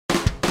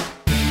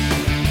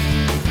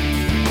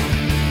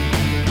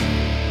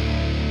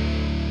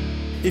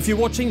If you're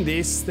watching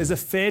this, there's a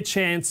fair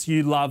chance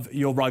you love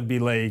your rugby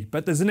league,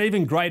 but there's an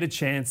even greater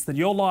chance that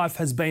your life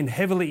has been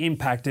heavily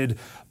impacted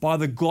by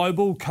the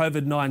global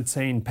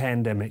COVID-19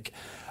 pandemic.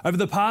 Over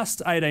the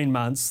past 18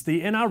 months,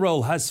 the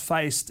NRL has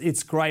faced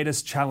its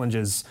greatest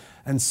challenges,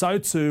 and so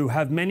too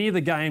have many of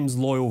the game's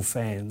loyal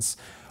fans.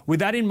 With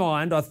that in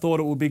mind, I thought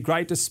it would be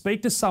great to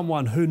speak to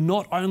someone who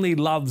not only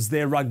loves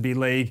their rugby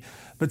league,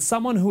 but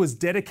someone who has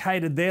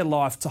dedicated their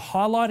life to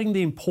highlighting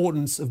the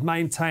importance of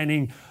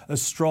maintaining a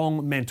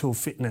strong mental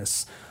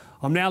fitness.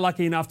 I'm now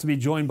lucky enough to be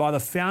joined by the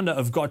founder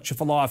of Gotcha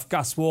for Life,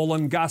 Gus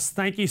Worland. Gus,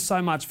 thank you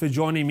so much for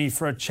joining me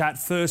for a chat.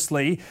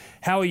 Firstly,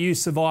 how are you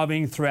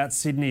surviving throughout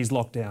Sydney's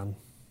lockdown?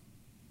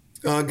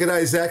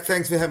 G'day, Zach.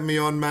 Thanks for having me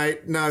on,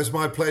 mate. No, it's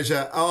my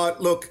pleasure.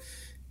 Look,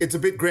 it's a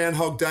bit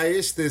Groundhog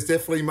Day-ish. There's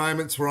definitely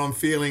moments where I'm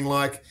feeling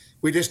like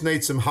we just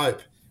need some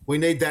hope. We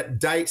need that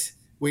date.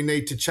 We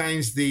need to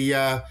change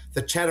the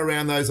chat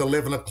around those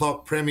 11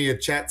 o'clock Premier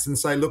chats and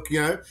say, look,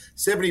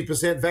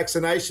 70%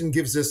 vaccination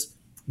gives us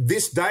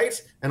this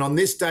date, and on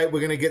this date we're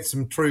going to get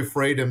some true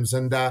freedoms.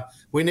 And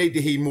we need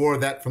to hear more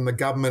of that from the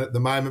government at the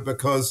moment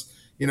because,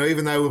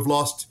 even though we've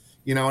lost,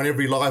 and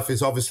every life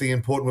is obviously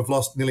important, we've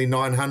lost nearly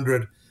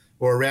 900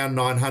 or around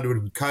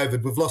 900 with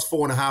COVID. We've lost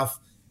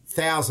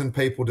 4,500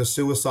 people to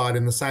suicide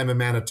in the same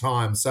amount of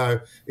time. So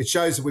it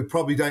shows that we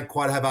probably don't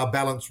quite have our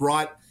balance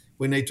right.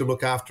 We need to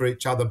look after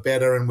each other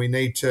better, and we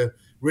need to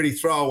really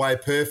throw away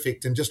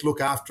perfect and just look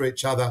after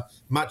each other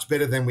much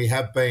better than we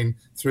have been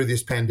through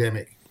this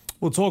pandemic.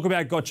 We'll talk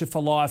about Gotcha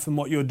for Life and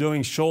what you're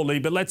doing shortly,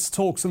 but let's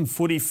talk some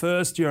footy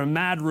first. You're a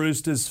mad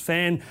Roosters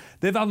fan.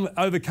 They've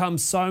overcome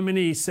so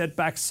many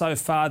setbacks so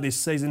far this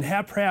season.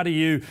 How proud are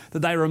you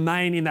that they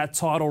remain in that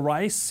title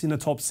race in the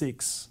top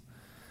six?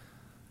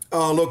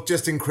 Oh, look,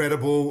 just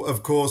incredible.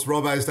 Of course,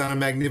 Robbo's done a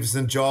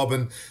magnificent job,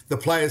 and the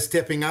players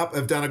stepping up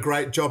have done a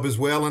great job as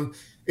well. And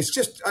I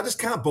just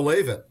can't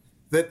believe it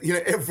that,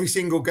 every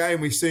single game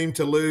we seem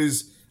to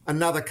lose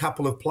another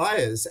couple of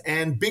players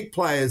and big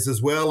players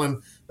as well.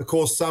 And of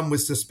course, some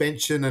with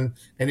suspension and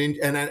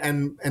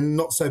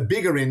not so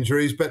bigger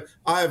injuries, but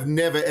I have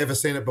never, ever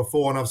seen it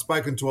before. And I've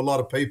spoken to a lot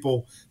of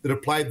people that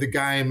have played the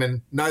game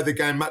and know the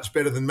game much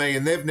better than me.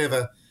 And they've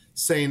never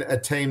seen a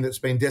team that's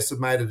been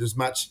decimated as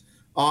much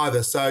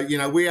either. So,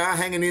 we are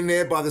hanging in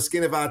there by the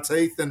skin of our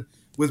teeth. And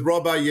with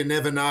Robbo, you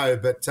never know.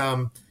 But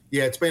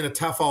it's been a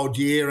tough old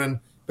year.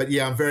 But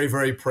I'm very,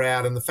 very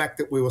proud. And the fact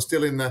that we were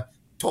still in the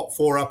top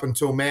four up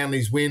until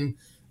Manly's win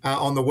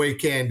on the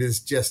weekend is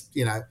just,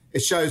 it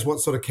shows what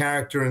sort of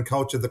character and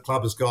culture the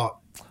club has got.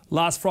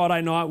 Last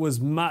Friday night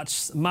was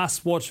much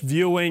must-watch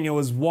viewing. It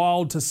was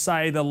wild to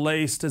say the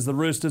least as the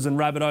Roosters and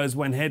Rabbitohs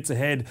went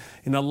head-to-head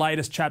in the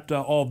latest chapter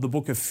of the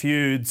Book of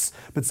Feuds.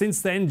 But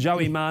since then,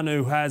 Joey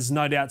Manu has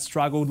no doubt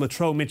struggled.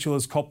 Latrell Mitchell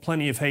has copped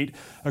plenty of heat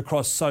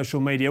across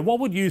social media. What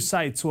would you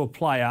say to a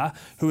player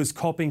who is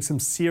copping some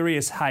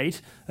serious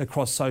hate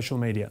across social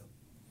media?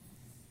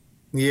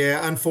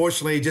 Yeah,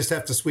 unfortunately, you just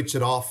have to switch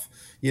it off.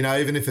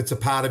 Even if it's a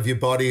part of your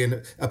body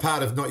and a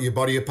part of not your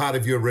body, a part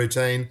of your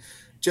routine,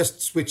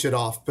 just switch it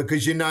off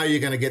because you're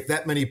going to get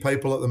that many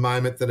people at the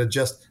moment that are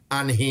just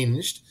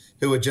unhinged,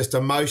 who are just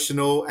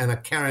emotional and are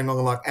carrying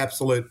on like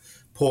absolute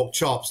pork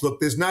chops. Look,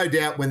 there's no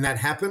doubt when that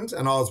happened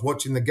and I was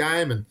watching the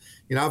game and,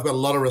 I've got a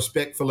lot of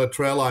respect for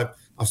Latrell.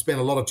 I've spent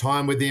a lot of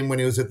time with him when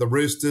he was at the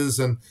Roosters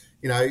and,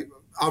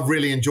 I've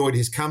really enjoyed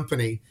his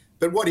company.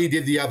 But what he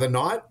did the other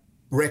night,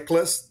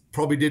 reckless,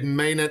 probably didn't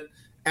mean it,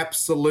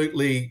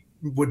 absolutely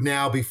would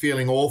now be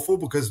feeling awful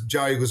because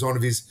Joey was one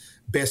of his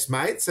best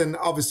mates. And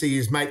obviously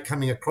his mate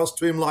coming across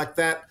to him like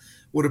that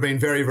would have been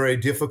very, very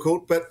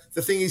difficult. But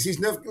the thing is, he's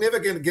never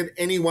going to get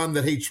anyone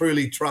that he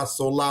truly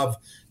trusts or love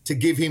to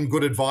give him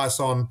good advice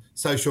on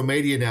social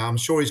media now. I'm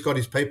sure he's got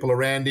his people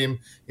around him,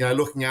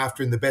 looking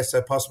after him the best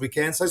they possibly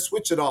can. So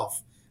switch it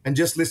off and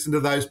just listen to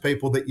those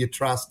people that you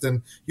trust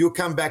and you'll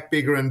come back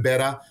bigger and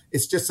better.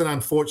 It's just an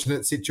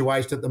unfortunate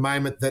situation at the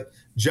moment that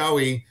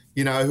Joey,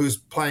 who's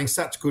playing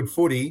such good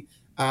footy,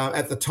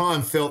 at the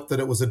time felt that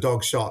it was a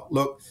dog shot.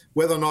 Look,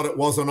 whether or not it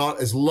was or not,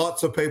 there's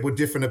lots of people with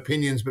different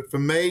opinions. But for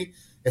me,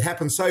 it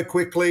happened so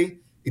quickly.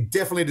 It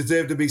definitely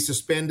deserved to be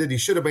suspended. He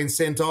should have been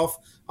sent off.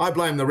 I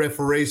blame the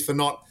referees for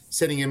not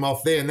sending him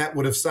off there, and that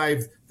would have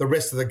saved the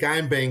rest of the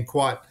game being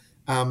quite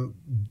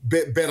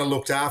better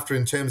looked after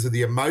in terms of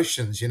the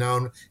emotions,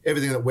 and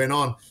everything that went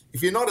on.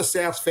 If you're not a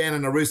South fan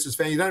and a Roosters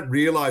fan, you don't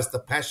realise the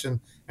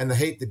passion and the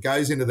heat that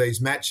goes into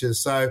these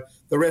matches. So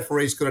the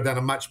referees could have done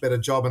a much better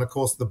job, and of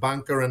course the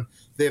bunker, and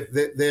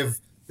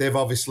they've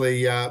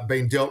obviously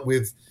been dealt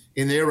with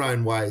in their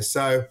own way.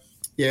 So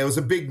it was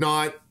a big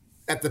night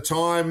at the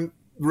time.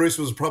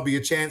 Roosters was probably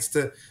a chance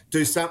to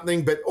do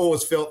something, but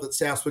always felt that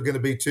Souths were going to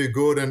be too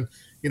good. And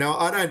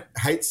I don't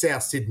hate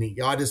South Sydney.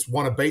 I just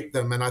want to beat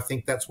them, and I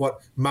think that's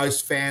what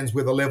most fans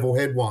with a level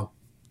head want.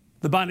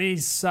 The Bondi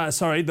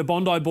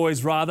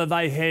Boys,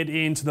 they head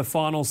into the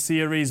final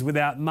series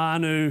without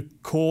Manu,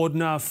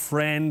 Cordner,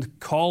 Friend,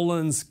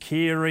 Collins,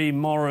 Keary,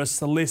 Morris.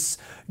 The list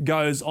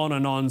goes on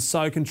and on.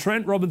 So can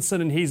Trent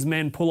Robinson and his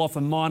men pull off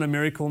a minor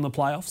miracle in the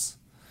playoffs?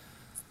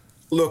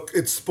 Look,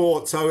 it's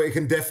sport, so it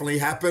can definitely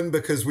happen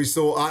because we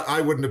saw. I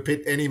wouldn't have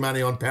put any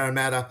money on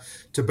Parramatta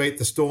to beat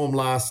the Storm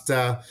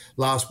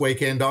last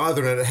weekend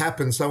either, and it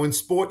happened. So in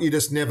sport, you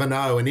just never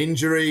know. An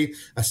injury,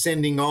 a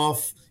sending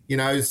off.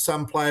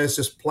 Some players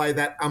just play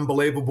that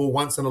unbelievable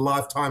once in a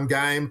lifetime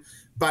game.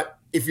 But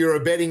if you're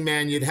a betting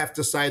man, you'd have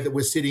to say that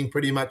we're sitting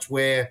pretty much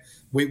where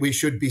we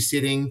should be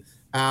sitting.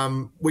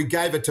 We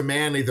gave it to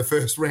Manly the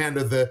first round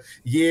of the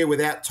year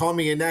without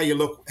Tommy, and now you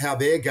look how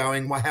they're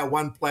going. How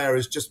one player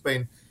has just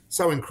been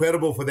so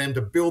incredible for them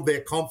to build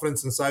their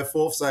confidence and so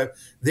forth. So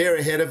they're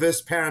ahead of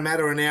us.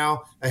 Parramatta are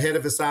now ahead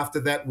of us after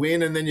that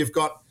win. And then you've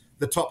got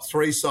the top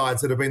three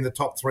sides that have been the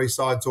top three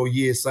sides all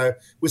year. So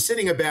we're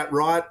sitting about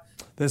right.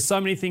 There's so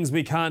many things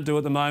we can't do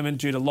at the moment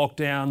due to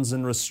lockdowns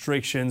and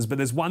restrictions, but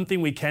there's one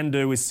thing we can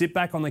do is sit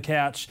back on the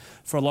couch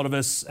for a lot of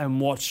us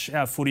and watch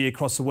our footy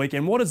across the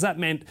weekend. What has that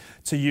meant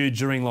to you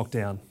during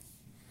lockdown?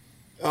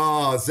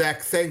 Oh,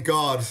 Zach, thank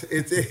God.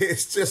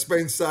 It's just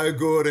been so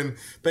good. And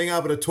being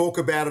able to talk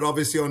about it,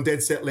 obviously, on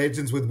Dead Set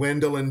Legends with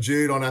Wendell and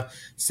Jude on a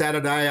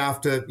Saturday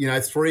after,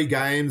 3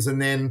 games,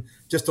 and then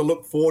just to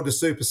look forward to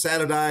Super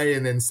Saturday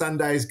and then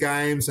Sunday's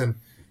games and,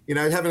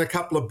 having a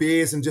couple of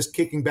beers and just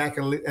kicking back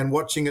and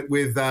watching it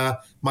with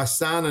my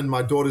son and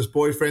my daughter's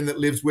boyfriend that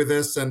lives with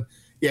us. And,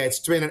 yeah, it's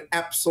been an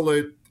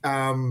absolute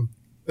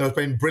it's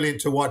been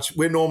brilliant to watch.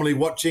 We're normally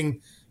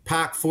watching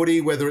park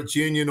footy, whether it's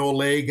union or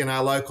league in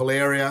our local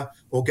area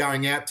or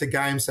going out to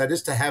games. So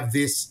just to have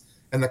this,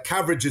 and the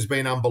coverage has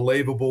been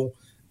unbelievable.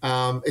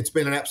 It's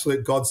been an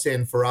absolute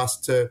godsend for us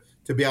to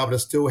be able to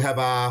still have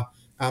our,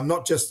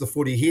 not just the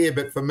footy here,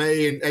 but for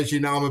me, and as you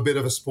know, I'm a bit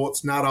of a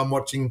sports nut. I'm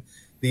watching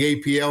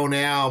the EPL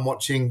now. I'm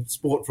watching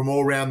sport from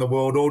all around the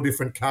world, all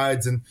different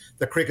codes, and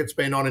the cricket's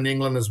been on in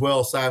England as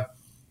well. So,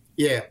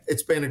 yeah,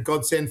 it's been a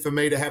godsend for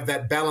me to have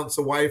that balance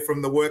away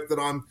from the work that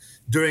I'm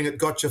doing at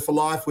Gotcha for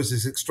Life, which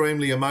is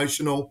extremely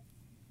emotional.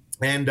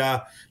 And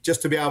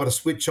just to be able to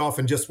switch off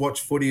and just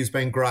watch footy has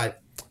been great.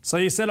 So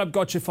you set up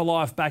Gotcha for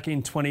Life back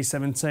in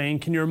 2017.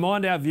 Can you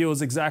remind our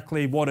viewers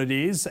exactly what it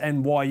is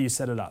and why you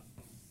set it up?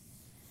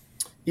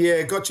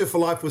 Yeah, Gotcha for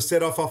Life was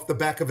set off the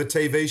back of a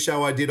TV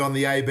show I did on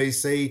the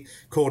ABC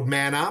called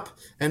Man Up.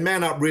 And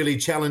Man Up really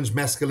challenged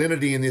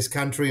masculinity in this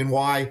country and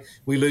why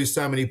we lose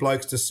so many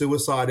blokes to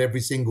suicide every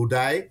single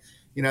day.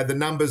 The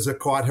numbers are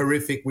quite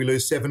horrific. We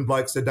lose 7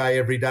 blokes a day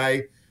every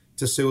day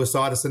to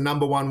suicide. It's the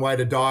number one way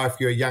to die if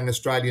you're a young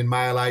Australian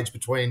male aged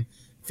between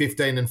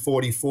 15 and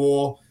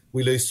 44.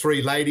 We lose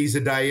 3 ladies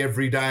a day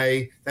every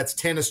day. That's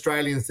 10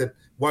 Australians that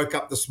woke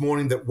up this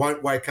morning that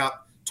won't wake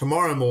up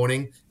tomorrow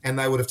morning, and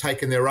they would have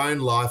taken their own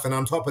life. And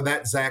on top of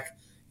that, Zach,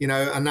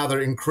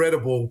 another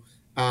incredible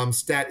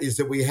stat is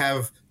that we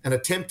have an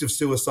attempt of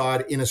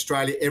suicide in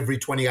Australia every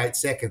 28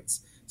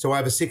 seconds. So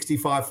over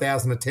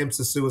 65,000 attempts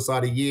of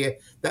suicide a year.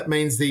 That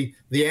means the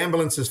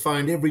ambulance is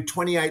phoned every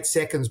 28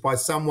 seconds by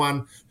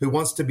someone who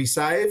wants to be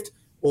saved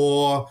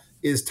or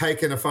is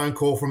taking a phone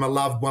call from a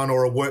loved one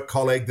or a work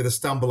colleague that has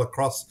stumbled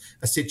across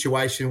a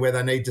situation where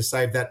they need to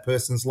save that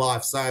person's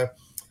life. So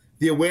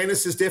the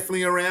awareness is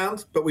definitely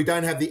around, but we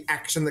don't have the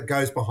action that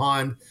goes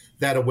behind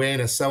that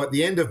awareness. So at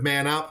the end of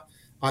Man Up,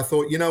 I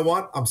thought, you know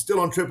what? I'm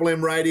still on Triple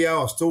M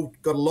radio. I've still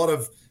got a lot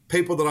of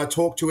people that I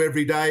talk to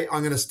every day.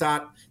 I'm going to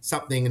start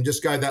something and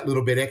just go that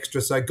little bit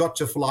extra. So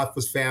Gotcha for Life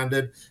was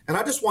founded. And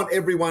I just want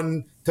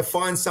everyone to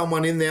find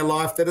someone in their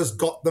life that has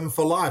got them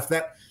for life.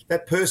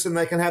 That person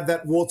they can have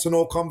that warts and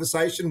all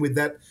conversation with,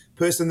 that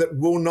person that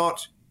will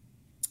not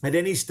at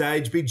any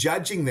stage be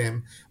judging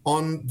them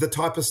on the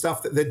type of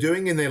stuff that they're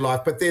doing in their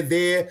life, but they're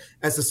there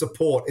as a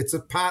support. It's a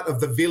part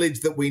of the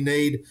village that we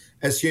need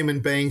as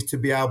human beings to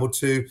be able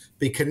to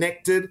be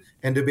connected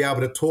and to be able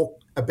to talk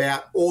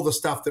about all the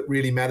stuff that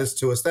really matters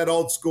to us. That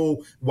old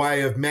school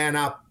way of man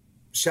up,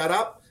 shut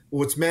up,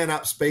 well, it's man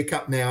up, speak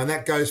up now, and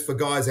that goes for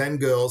guys and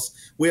girls.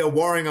 We are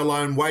warring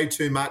alone way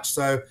too much.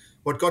 So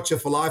what Gotcha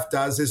for Life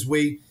does is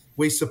we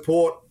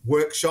support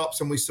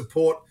workshops and we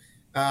support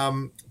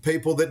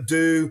people that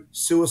do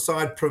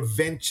suicide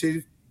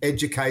preventive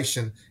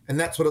education. And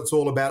that's what it's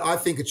all about. I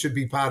think it should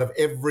be part of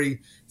every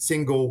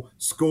single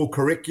school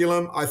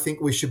curriculum. I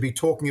think we should be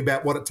talking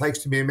about what it takes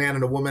to be a man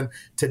and a woman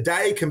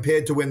today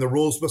compared to when the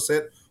rules were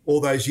set all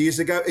those years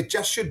ago. It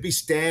just should be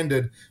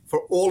standard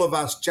for all of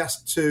us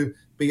just to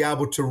be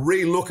able to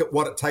relook at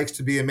what it takes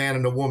to be a man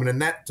and a woman.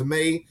 And that, to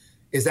me,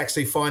 is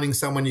actually finding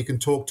someone you can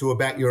talk to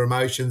about your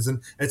emotions.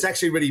 And it's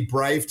actually really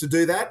brave to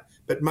do that.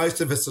 But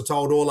most of us are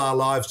told all our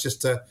lives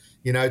just to,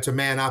 to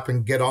man up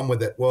and get on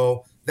with it.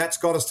 Well, that's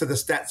got us to the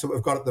stats that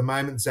we've got at the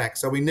moment, Zach.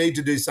 So we need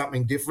to do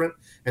something different.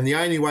 And the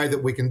only way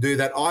that we can do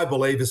that, I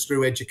believe, is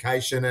through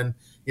education. And,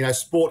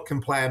 sport can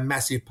play a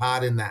massive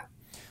part in that.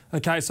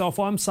 Okay, so if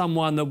I'm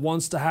someone that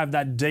wants to have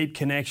that deep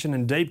connection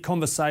and deep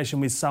conversation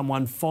with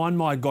someone, find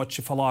my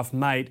Gotcha for Life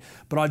mate,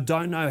 but I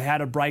don't know how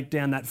to break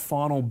down that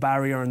final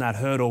barrier and that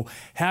hurdle,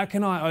 how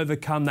can I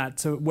overcome that,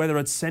 to whether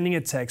it's sending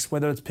a text,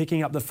 whether it's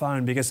picking up the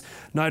phone? Because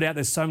no doubt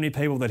there's so many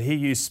people that hear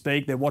you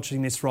speak, they're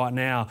watching this right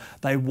now,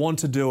 they want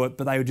to do it,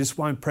 but they just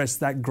won't press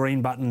that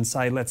green button and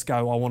say, let's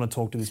go, I want to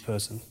talk to this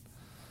person.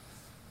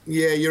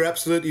 Yeah, you're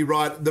absolutely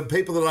right. The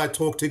people that I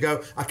talk to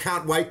go, I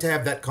can't wait to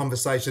have that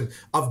conversation.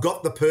 I've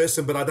got the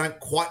person, but I don't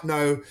quite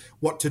know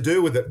what to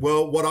do with it.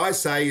 Well, what I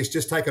say is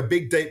just take a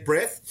big, deep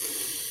breath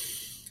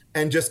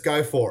and just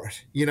go for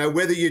it. You know,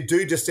 whether you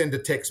do just send a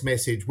text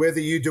message, whether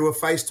you do a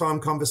FaceTime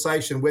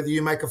conversation, whether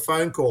you make a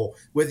phone call,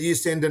 whether you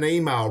send an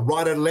email,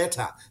 write a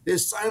letter.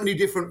 There's so many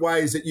different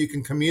ways that you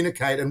can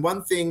communicate. And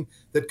one thing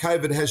that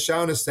COVID has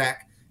shown us,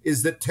 Zach,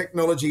 is that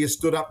technology has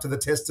stood up to the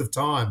test of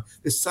time.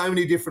 There's so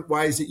many different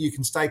ways that you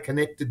can stay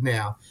connected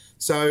now.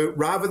 So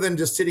rather than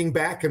just sitting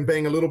back and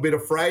being a little bit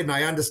afraid, and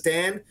I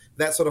understand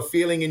that sort of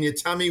feeling in your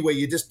tummy where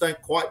you just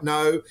don't quite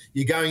know,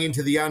 you're going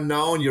into the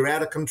unknown, you're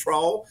out of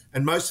control,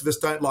 and most of us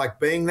don't like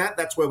being that.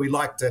 That's where we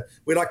like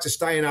to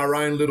stay in our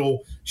own little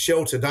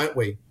shelter, don't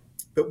we?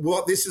 But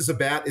what this is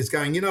about is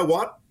going, you know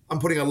what? I'm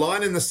putting a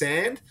line in the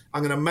sand.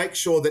 I'm going to make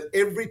sure that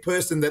every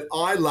person that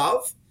I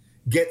love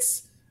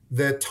gets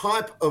the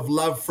type of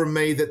love from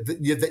me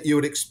that you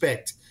would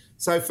expect.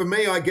 So for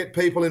me, I get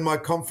people in my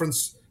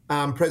conference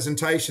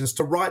presentations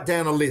to write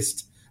down a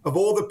list of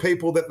all the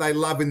people that they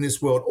love in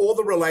this world, all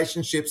the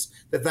relationships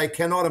that they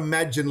cannot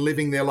imagine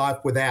living their life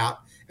without,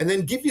 and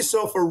then give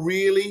yourself a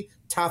really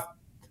tough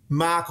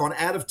mark on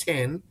out of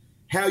 10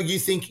 how you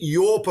think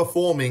you're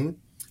performing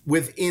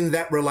within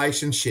that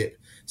relationship.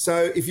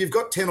 So if you've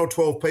got 10 or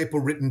 12 people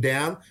written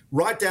down,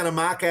 write down a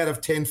mark out of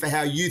 10 for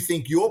how you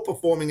think you're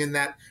performing in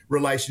that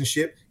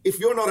relationship. If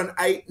you're not an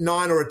 8,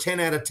 9, or a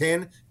 10 out of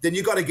 10, then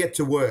you've got to get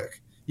to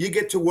work. You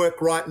get to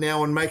work right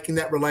now on making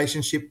that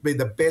relationship be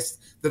the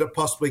best that it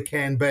possibly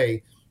can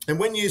be. And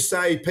when you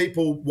say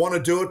people want to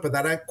do it, but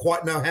they don't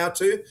quite know how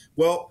to,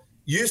 well,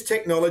 use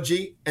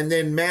technology and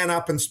then man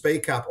up and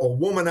speak up, or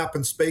woman up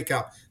and speak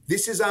up.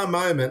 This is our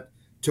moment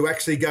to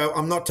actually go,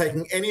 I'm not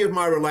taking any of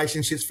my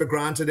relationships for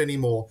granted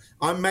anymore.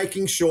 I'm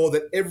making sure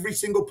that every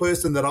single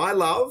person that I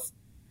love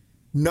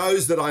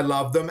knows that I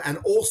love them, and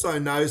also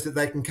knows that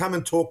they can come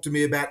and talk to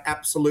me about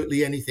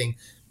absolutely anything.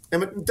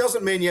 And it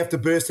doesn't mean you have to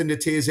burst into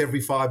tears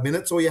every 5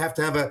 minutes, or you have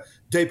to have a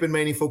deep and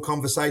meaningful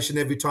conversation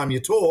every time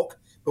you talk.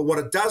 But what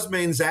it does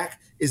mean,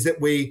 Zach, is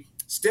that we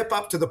step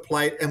up to the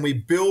plate and we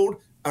build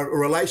a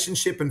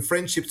relationship and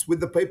friendships with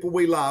the people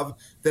we love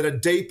that are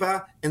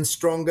deeper and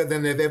stronger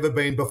than they've ever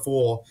been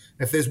before.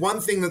 If there's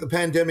one thing that the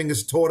pandemic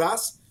has taught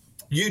us,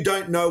 you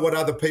don't know what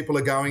other people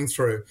are going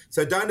through.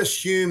 So don't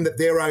assume that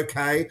they're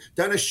okay.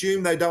 Don't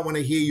assume they don't want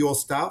to hear your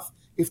stuff.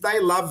 If they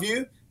love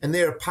you and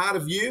they're a part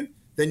of you,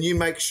 then you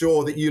make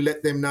sure that you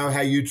let them know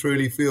how you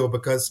truly feel,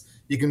 because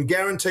you can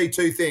guarantee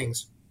two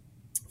things.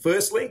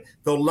 Firstly,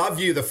 they'll love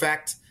you the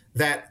fact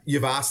that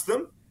you've asked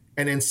them.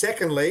 And then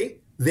secondly,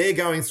 they're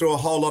going through a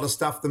whole lot of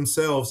stuff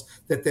themselves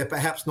that they're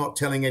perhaps not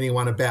telling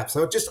anyone about.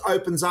 So it just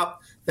opens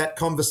up that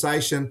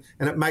conversation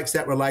and it makes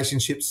that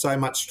relationship so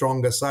much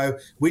stronger. So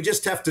we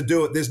just have to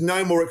do it. There's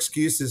no more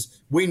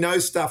excuses. We know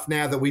stuff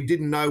now that we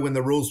didn't know when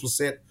the rules were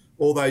set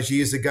all those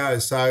years ago.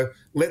 So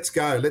let's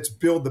go. Let's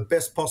build the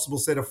best possible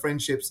set of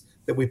friendships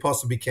that we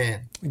possibly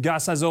can.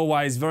 Gus, as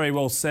always, very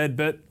well said.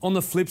 But on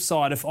the flip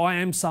side, if I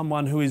am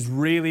someone who is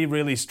really,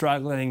 really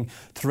struggling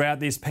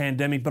throughout this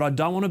pandemic, but I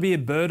don't want to be a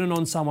burden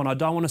on someone, I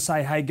don't want to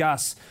say, hey,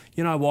 Gus,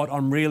 you know what,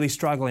 I'm really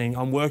struggling.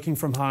 I'm working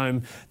from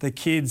home. The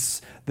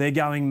kids, they're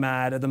going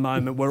mad at the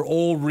moment. We're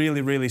all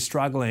really, really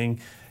struggling.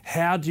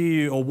 How do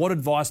you, or what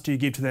advice do you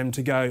give to them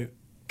to go,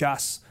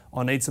 Gus,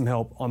 I need some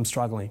help. I'm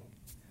struggling?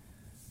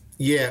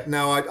 Yeah,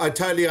 no, I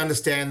totally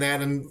understand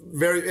that, and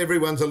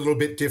everyone's a little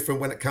bit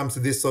different when it comes to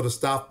this sort of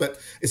stuff, but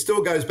it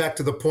still goes back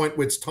to the point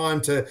where it's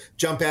time to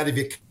jump out of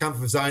your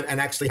comfort zone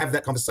and actually have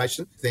that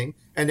conversation thing.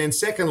 And then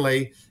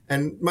secondly,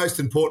 and most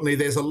importantly,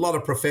 there's a lot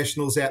of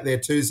professionals out there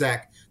too,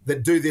 Zach,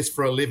 that do this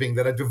for a living,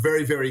 that are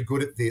very, very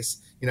good at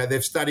this. You know,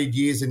 they've studied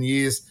years and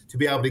years to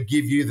be able to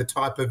give you the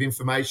type of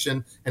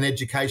information and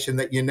education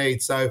that you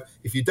need. So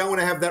if you don't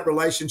want to have that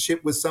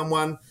relationship with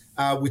someone,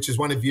 which is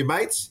one of your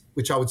mates,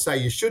 which I would say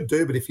you should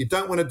do, but if you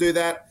don't want to do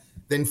that,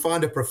 then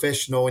find a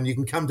professional, and you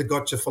can come to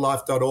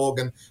gotchaforlife.org,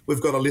 and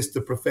we've got a list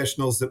of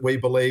professionals that we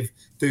believe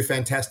do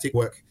fantastic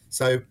work.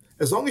 So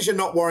as long as you're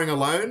not worrying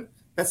alone,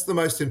 that's the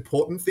most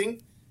important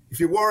thing. If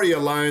you worry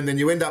alone, then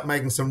you end up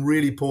making some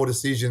really poor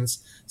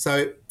decisions.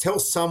 So tell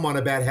someone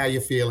about how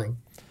you're feeling.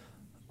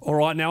 All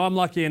right, now I'm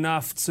lucky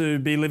enough to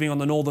be living on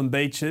the northern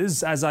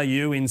beaches, as are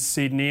you in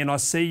Sydney, and I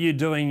see you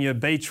doing your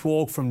beach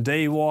walk from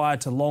Dee Why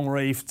to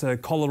Longreef to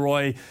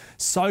Collaroy,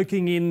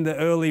 soaking in the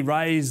early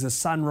rays, the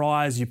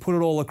sunrise. You put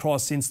it all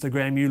across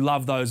Instagram. You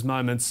love those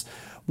moments.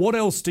 What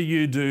else do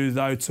you do,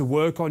 though, to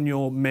work on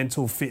your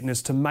mental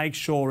fitness, to make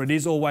sure it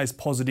is always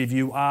positive,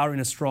 you are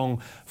in a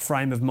strong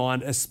frame of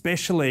mind,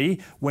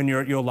 especially when you're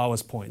at your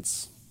lowest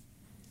points?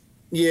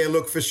 Yeah,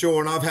 look, for sure.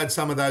 And I've had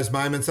some of those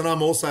moments. And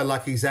I'm also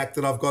lucky, Zach,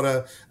 that I've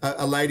got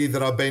a lady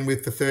that I've been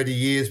with for 30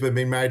 years. We've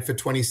been married for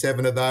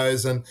 27 of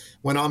those. And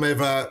when I'm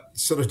ever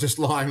sort of just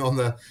lying on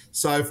the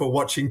sofa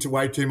watching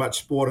way too much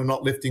sport and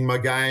not lifting my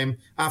game,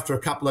 after a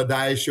couple of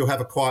days, she'll have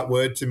a quiet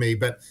word to me.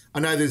 But I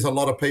know there's a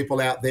lot of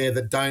people out there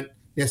that don't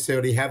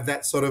necessarily have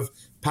that sort of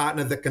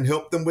partner that can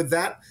help them with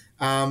that.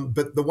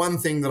 But the one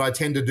thing that I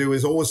tend to do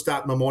is always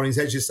start my mornings,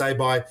 as you say,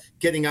 by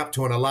getting up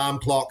to an alarm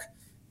clock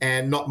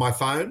and not my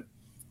phone.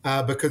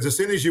 Because as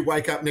soon as you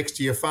wake up next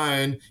to your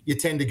phone, you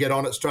tend to get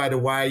on it straight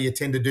away. You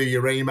tend to do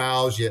your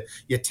emails,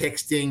 your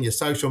texting, your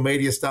social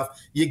media stuff.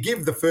 You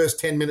give the first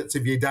 10 minutes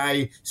of your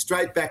day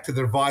straight back to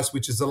the device,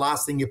 which is the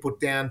last thing you put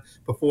down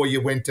before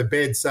you went to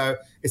bed. So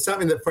it's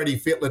something that Freddie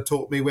Fittler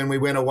taught me when we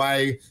went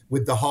away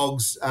with the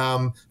Hogs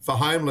for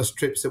homeless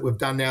trips that we've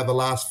done now the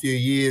last few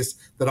years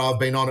that I've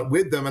been on it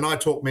with them. And I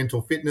talk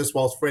mental fitness,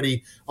 whilst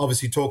Freddie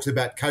obviously talks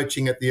about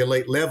coaching at the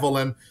elite level.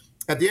 And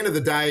at the end of the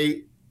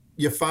day,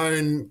 your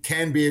phone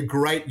can be a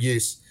great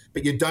use,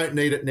 but you don't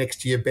need it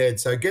next to your bed.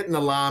 So get an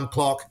alarm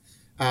clock,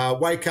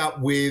 wake up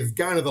with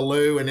going to the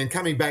loo and then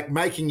coming back,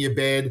 making your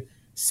bed,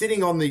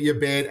 sitting on your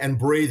bed and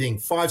breathing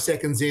 5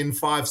 seconds in,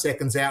 5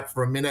 seconds out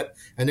for a minute,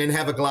 and then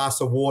have a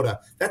glass of water.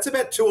 That's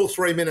about 2 or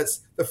 3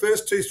 minutes, the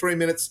first 2-3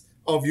 minutes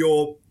of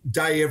your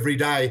day every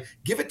day.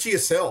 Give it to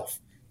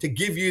yourself to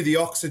give you the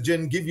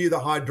oxygen, give you the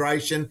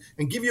hydration,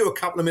 and give you a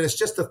couple of minutes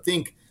just to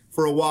think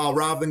for a while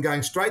rather than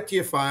going straight to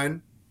your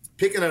phone,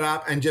 picking it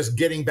up and just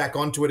getting back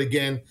onto it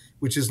again,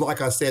 which is,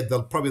 like I said,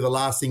 probably the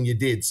last thing you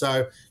did.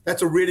 So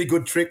that's a really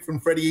good trick from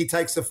Freddie. He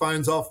takes the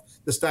phones off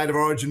the State of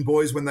Origin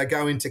boys when they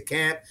go into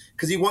camp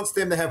because he wants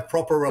them to have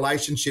proper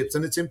relationships,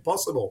 and it's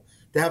impossible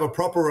to have a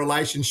proper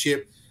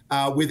relationship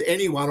with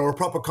anyone or a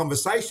proper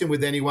conversation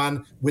with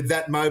anyone with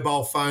that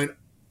mobile phone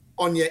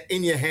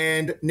in your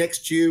hand,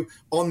 next to you,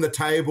 on the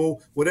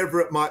table,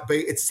 whatever it might be.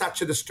 It's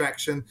such a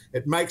distraction.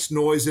 It makes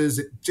noises.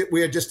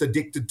 We are just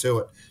addicted to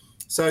it.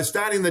 So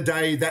starting the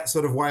day that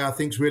sort of way I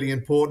think is really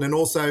important, and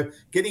also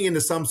getting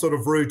into some sort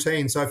of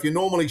routine. So if you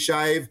normally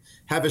shave,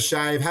 have a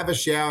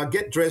shower,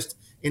 get dressed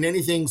in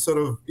anything sort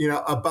of,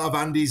 above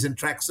undies and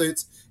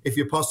tracksuits if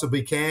you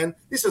possibly can.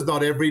 This is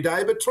not every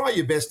day, but try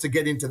your best to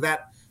get into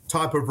that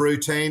type of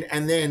routine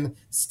and then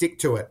stick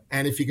to it.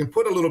 And if you can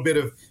put a little bit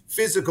of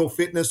physical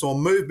fitness or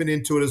movement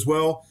into it as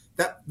well,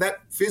 that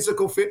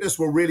physical fitness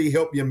will really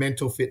help your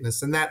mental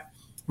fitness, and that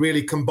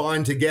really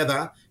combined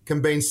together can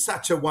be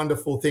such a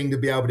wonderful thing to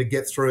be able to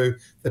get through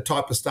the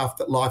type of stuff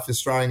that life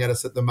is throwing at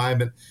us at the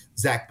moment,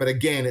 Zach. But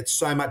again, it's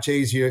so much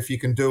easier if you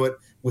can do it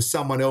with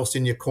someone else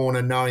in your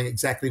corner knowing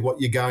exactly what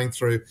you're going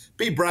through.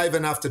 Be brave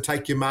enough to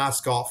take your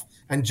mask off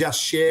and just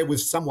share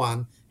with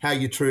someone how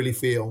you truly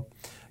feel.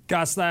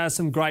 Gus, they are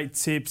some great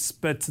tips,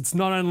 but it's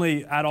not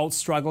only adults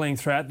struggling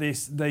throughout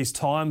these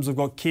times. We've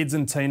got kids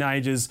and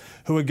teenagers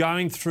who are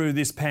going through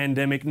this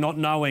pandemic,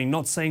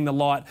 not seeing the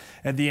light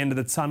at the end of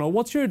the tunnel.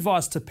 What's your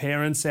advice to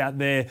parents out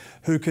there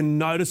who can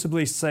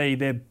noticeably see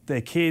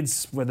their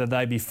kids, whether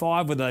they be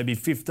 5, whether they be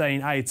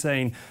 15,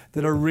 18,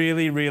 that are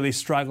really, really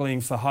struggling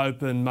for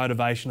hope and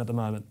motivation at the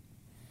moment?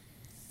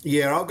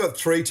 Yeah, I've got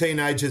 3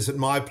 teenagers at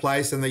my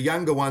place, and the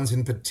younger ones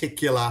in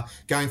particular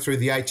going through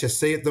the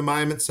HSC at the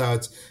moment. So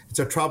it's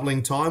a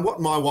troubling time. What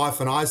my wife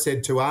and I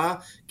said to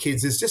our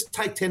kids is just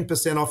take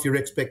 10% off your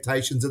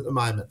expectations at the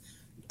moment.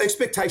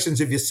 Expectations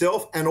of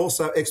yourself and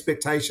also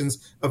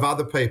expectations of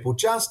other people.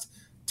 Just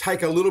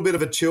take a little bit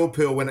of a chill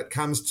pill when it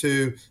comes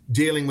to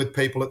dealing with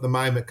people at the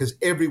moment, because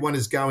everyone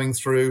is going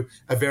through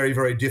a very,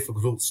 very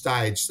difficult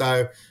stage.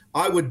 So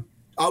I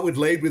would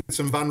lead with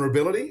some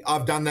vulnerability.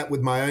 I've done that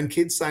with my own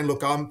kids, saying,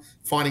 look, I'm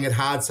finding it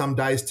hard some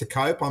days to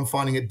cope. I'm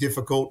finding it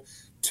difficult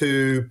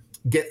to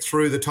get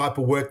through the type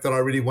of work that I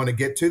really want to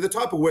get to. The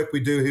type of work we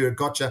do here at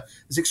Gotcha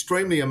is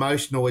extremely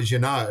emotional, as you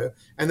know.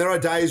 And there are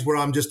days where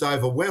I'm just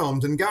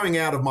overwhelmed, and going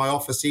out of my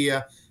office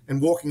here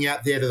and walking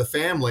out there to the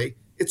family,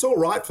 it's all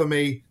right for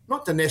me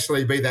not to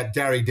necessarily be that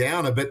Gary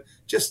Downer, but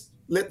just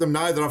let them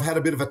know that I've had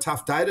a bit of a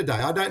tough day today.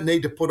 I don't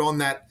need to put on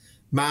that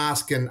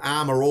mask and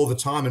armor all the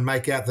time and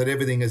make out that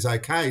everything is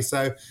okay.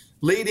 So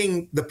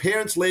the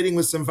parents leading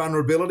with some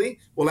vulnerability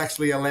will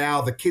actually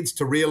allow the kids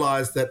to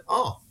realize that,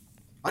 oh,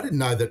 I didn't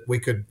know that we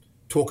could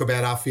talk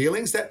about our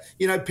feelings. That,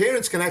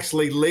 parents can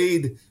actually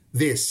lead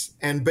this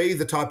and be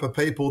the type of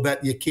people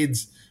that your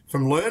kids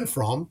learn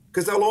from,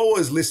 because they'll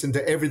always listen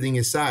to everything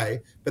you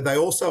say, but they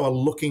also are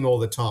looking all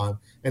the time.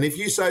 And if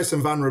you show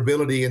some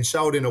vulnerability and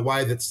show it in a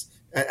way that's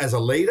as a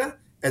leader,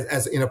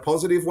 as in a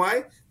positive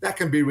way, that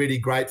can be really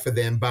great for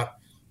them. But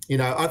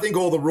I think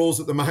all the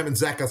rules at the moment,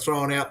 Zach, are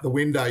thrown out the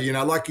window.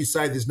 Like you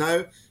say, there's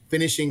no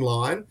finishing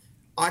line.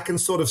 I can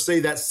sort of see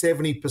that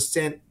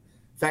 70%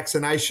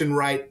 vaccination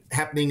rate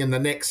happening in the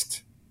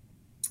next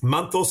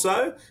month or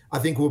so. I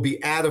think we'll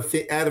be out of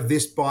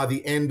this by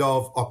the end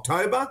of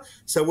October.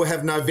 So we'll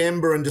have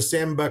November and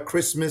December,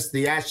 Christmas,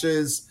 the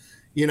Ashes,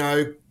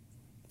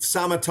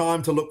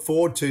 summertime to look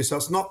forward to. So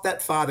it's not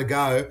that far to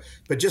go,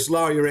 but just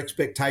lower your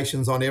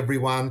expectations on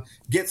everyone,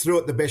 get through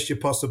it the best you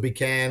possibly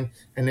can,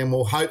 and then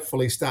we'll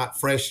hopefully start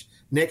fresh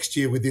next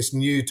year with this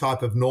new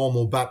type of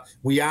normal. But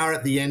we are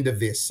at the end of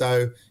this,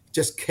 so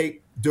just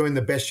keep doing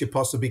the best you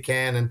possibly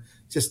can, and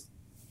just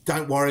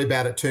don't worry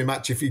about it too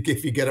much if you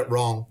get it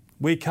wrong.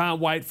 We can't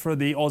wait for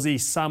the Aussie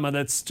summer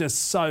that's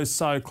just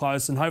so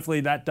close, and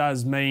hopefully that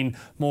does mean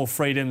more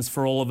freedoms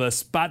for all of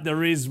us. But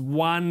there is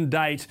one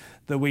date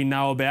that we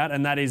know about,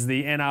 and that is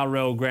the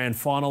NRL Grand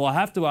Final. I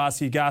have to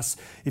ask you, Gus,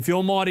 if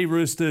your mighty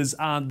Roosters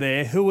aren't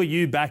there, who are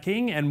you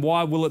backing and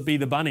why will it be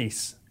the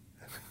Bunnies?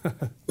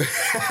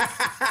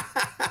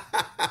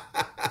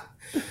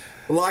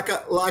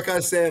 Like I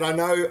said, I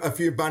know a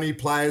few Bunny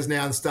players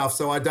now and stuff,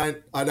 so I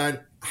don't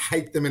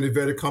hate them in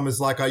inverted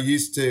commas like I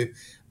used to.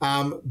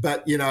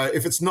 But, you know,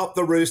 if it's not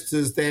the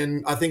Roosters,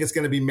 then I think it's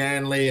going to be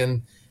Manly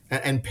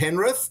and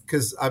Penrith,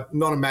 because I'm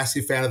not a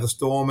massive fan of the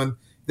Storm and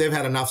they've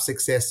had enough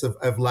success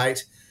of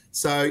late.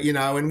 So, you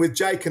know, and with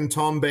Jake and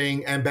Tom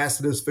being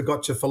ambassadors for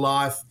Gotcha for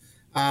Life,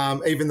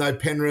 even though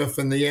Penrith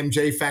and the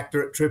MG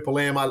factor at Triple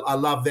M, I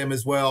love them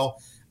as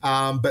well.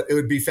 But it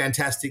would be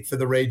fantastic for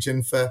the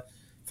region, for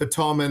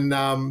Tom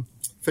and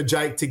for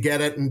Jake to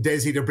get it and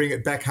Desi to bring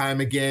it back home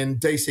again.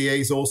 DCE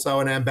is also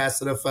an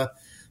ambassador for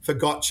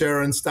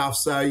Gotcha and stuff.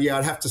 So, yeah,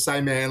 I'd have to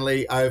say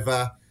Manly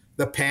over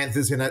the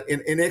Panthers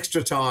in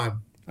extra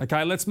time.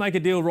 Okay, let's make a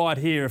deal right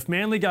here. If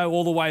Manly go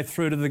all the way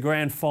through to the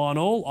grand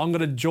final, I'm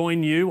going to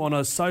join you on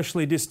a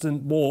socially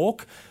distant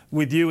walk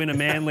with you in a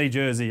Manly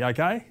jersey,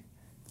 okay?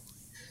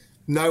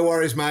 No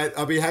worries, mate.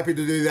 I'll be happy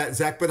to do that,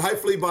 Zach. But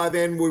hopefully by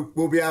then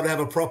we'll be able to have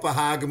a proper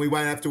hug and we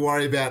won't have to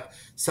worry about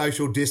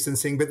social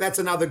distancing. But that's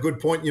another good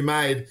point you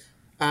made.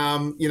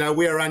 You know,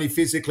 we are only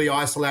physically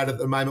isolated at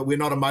the moment. We're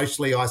not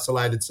emotionally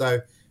isolated.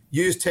 So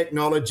use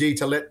technology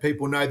to let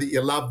people know that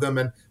you love them.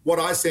 And what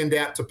I send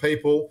out to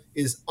people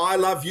is, I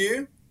love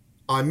you,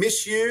 I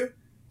miss you,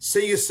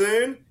 see you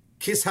soon,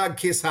 kiss, hug,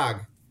 kiss,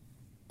 hug.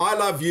 I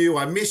love you,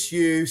 I miss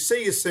you,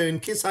 see you soon,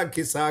 kiss, hug,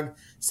 kiss, hug.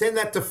 Send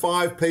that to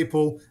 5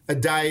 people a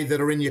day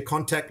that are in your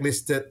contact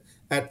list in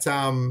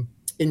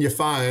your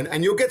phone,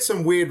 and you'll get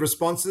some weird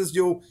responses.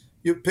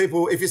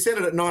 People, if you send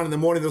it at 9 in the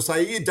morning, they'll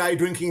say, are you day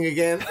drinking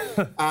again?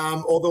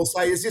 Or they'll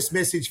say, is this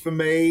message for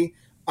me?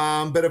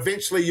 But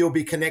eventually you'll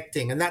be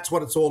connecting, and that's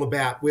what it's all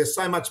about. We're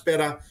so much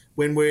better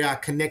when we are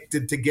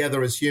connected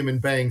together as human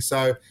beings.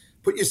 So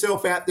put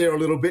yourself out there a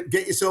little bit,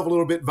 get yourself a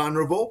little bit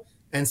vulnerable,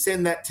 and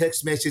send that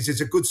text message.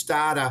 It's a good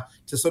starter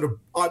to sort of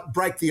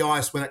break the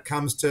ice when it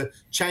comes to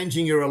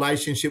changing your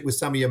relationship with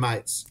some of your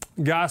mates.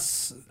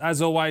 Gus,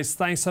 as always,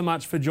 thanks so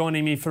much for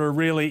joining me for a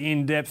really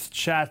in-depth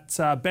chat.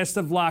 Best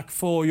of luck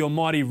for your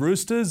mighty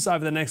Roosters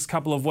over the next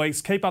couple of weeks.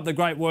 Keep up the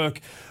great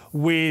work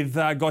with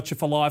Gotcha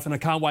for Life, and I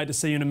can't wait to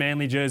see you in a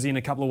Manly jersey in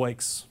a couple of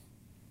weeks.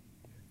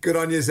 Good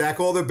on you, Zach.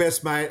 All the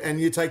best, mate. And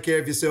you take care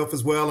of yourself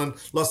as well, and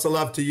lots of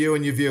love to you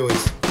and your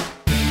viewers.